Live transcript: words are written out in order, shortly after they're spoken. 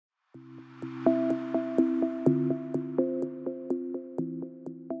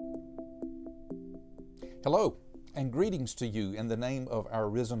Hello, and greetings to you in the name of our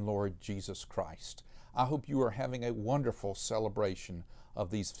risen Lord Jesus Christ. I hope you are having a wonderful celebration of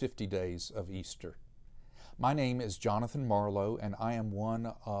these 50 days of Easter. My name is Jonathan Marlowe, and I am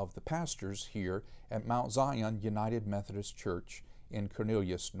one of the pastors here at Mount Zion United Methodist Church in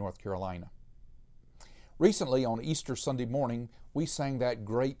Cornelius, North Carolina. Recently, on Easter Sunday morning, we sang that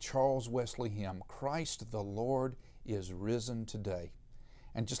great Charles Wesley hymn, "Christ the Lord is risen today."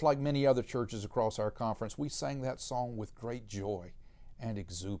 And just like many other churches across our conference, we sang that song with great joy and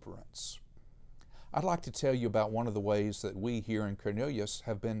exuberance. I'd like to tell you about one of the ways that we here in Cornelius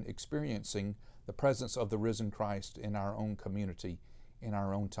have been experiencing the presence of the risen Christ in our own community, in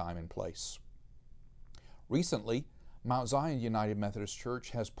our own time and place. Recently, Mount Zion United Methodist Church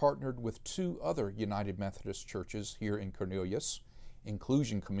has partnered with two other United Methodist churches here in Cornelius,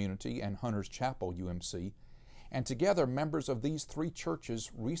 Inclusion Community and Hunter's Chapel UMC, and together members of these three churches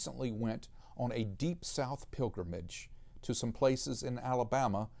recently went on a deep south pilgrimage to some places in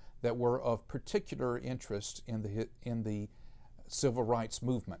Alabama that were of particular interest in the civil rights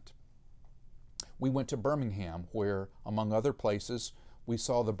movement. We went to Birmingham, where, among other places, we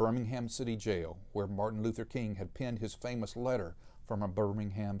saw the Birmingham City Jail, where Martin Luther King had penned his famous letter from a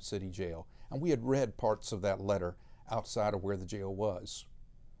Birmingham City jail, and we had read parts of that letter outside of where the jail was.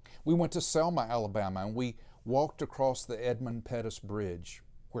 We went to Selma, Alabama, and we walked across the Edmund Pettus Bridge,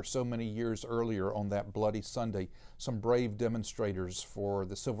 where so many years earlier on that bloody Sunday, some brave demonstrators for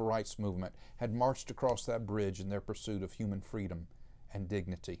the civil rights movement had marched across that bridge in their pursuit of human freedom and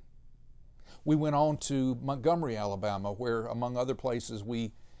dignity. We went on to Montgomery, Alabama, where, among other places,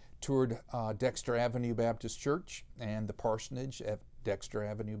 we toured Dexter Avenue Baptist Church and the parsonage at Dexter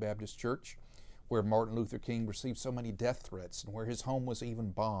Avenue Baptist Church, where Martin Luther King received so many death threats and where his home was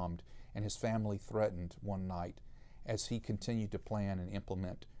even bombed and his family threatened one night as he continued to plan and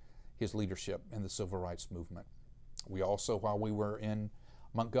implement his leadership in the civil rights movement. We also, while we were in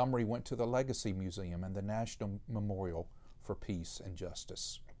Montgomery, went to the Legacy Museum and the National Memorial for Peace and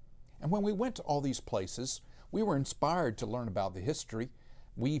Justice. And when we went to all these places, we were inspired to learn about the history.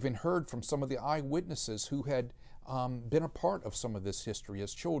 We even heard from some of the eyewitnesses who had been a part of some of this history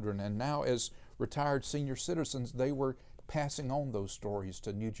as children, and now as retired senior citizens, they were passing on those stories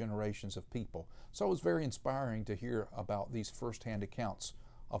to new generations of people. So it was very inspiring to hear about these firsthand accounts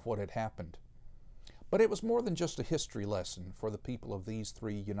of what had happened. But it was more than just a history lesson for the people of these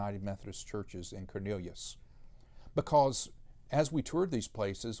three United Methodist churches in Cornelius, because as we toured these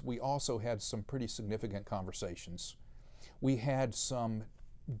places, we also had some pretty significant conversations. We had some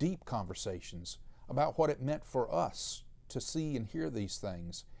deep conversations about what it meant for us to see and hear these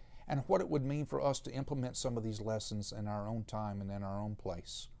things, and what it would mean for us to implement some of these lessons in our own time and in our own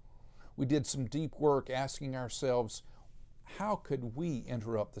place. We did some deep work asking ourselves, how could we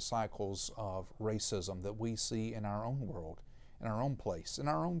interrupt the cycles of racism that we see in our own world, in our own place, in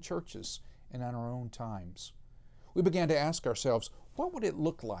our own churches, and in our own times? We began to ask ourselves, what would it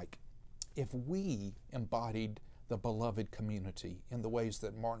look like if we embodied the beloved community in the ways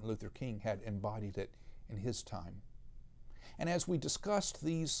that Martin Luther King had embodied it in his time? And as we discussed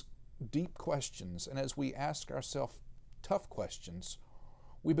these deep questions, and as we asked ourselves tough questions,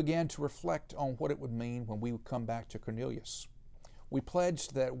 we began to reflect on what it would mean when we would come back to Cornelius. We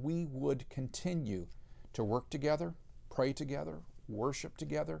pledged that we would continue to work together, pray together, worship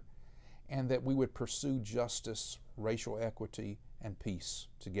together, and that we would pursue justice, racial equity, and peace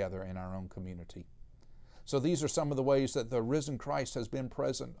together in our own community. So these are some of the ways that the risen Christ has been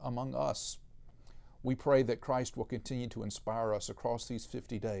present among us. We pray that Christ will continue to inspire us across these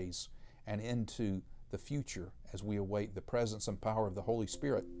 50 days and into the future as we await the presence and power of the Holy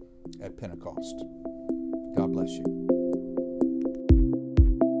Spirit at Pentecost. God bless you.